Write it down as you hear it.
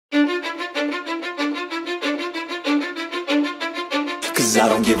Cause I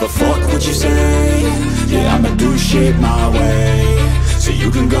don't give a fuck what you say. Yeah, I'ma do shit my way. So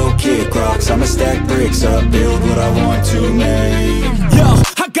you can go kick rocks, I'ma stack bricks up, build what I want to make. Yo,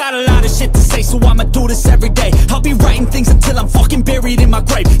 I got a lot of shit to say, so I'ma do this every day. I'll be writing things until I'm fucking buried in my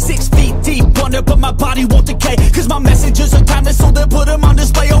grave. 6 feet deep under, but my body won't decay. Cause my messages are timeless, so they'll put them on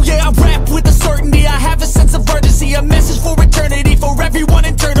display. Oh yeah, I rap with a certainty, I have a sense of urgency. A message for eternity, for everyone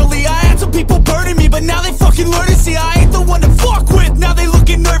internally. I had some people burning me, but now they fucking learn to see I ain't the one to fuck with, now they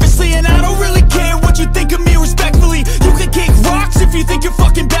looking nervously. And I don't really care what you think of me, respectfully. You can kick rocks if you think you're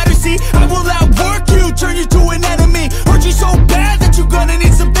fucking better, see. I will outwork you, turn you to an enemy. Hurt you so bad that you're gonna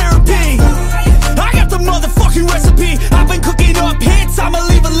need some therapy. I got the motherfucking recipe, I've been cooking up hits, I'ma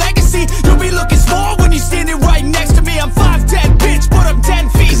leave a legacy. You'll be looking small when you're standing right next to me. I'm 5'10", bitch, but I'm 10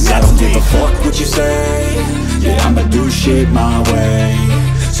 feet. Cause I don't give a fuck what you say. Yeah, I'ma do shit my way.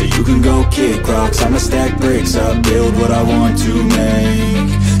 So you can go kick rocks, I'ma stack bricks up, build what I want to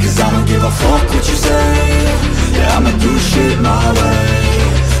make. Cause I don't give a fuck what you say. Yeah, I'ma do shit my way.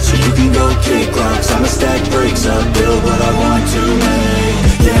 So you can go kick rocks, I'ma stack bricks up, build what I want to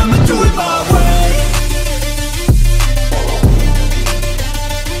make. Yeah, I'ma do it my way.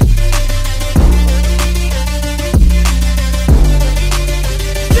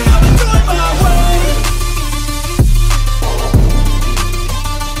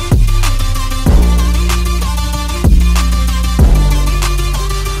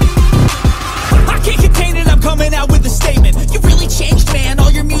 Coming out with a statement. You really changed, man,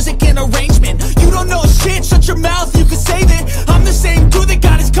 all your music and arrangement. You don't know shit, shut your mouth, you can save it. I'm the same dude that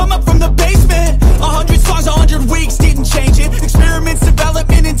got his come up from the basement. 100 songs, 100 weeks, didn't change it. Experiments,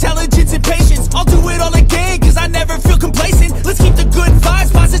 development, intelligence, and patience. I'll do it all again, cause I never feel complacent. Let's keep the good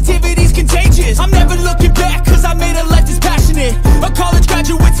vibes, positivity's contagious. I'm never looking back, cause I made a life that's passionate. A college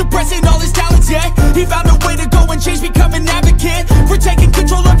graduate suppressing all his talents, yeah. He found a way to go and change, become an advocate. For taking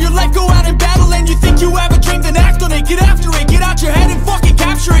control of your life, go out and battle. And you think you have a dream, then act on it. Get after it, get out your head and fucking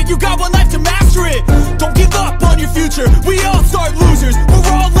capture it. You got one life to master it. Don't give up on your future, we all start losers.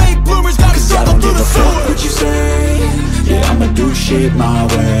 We're all late bloomers, gotta struggle through the sewer. What you say? Yeah, I'ma do shit my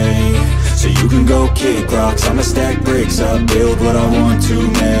way. So you can go kick rocks, I'ma stack bricks up, build what I want to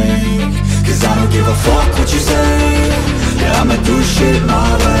make. Cause I don't give a fuck what you say. Yeah, I'ma do shit my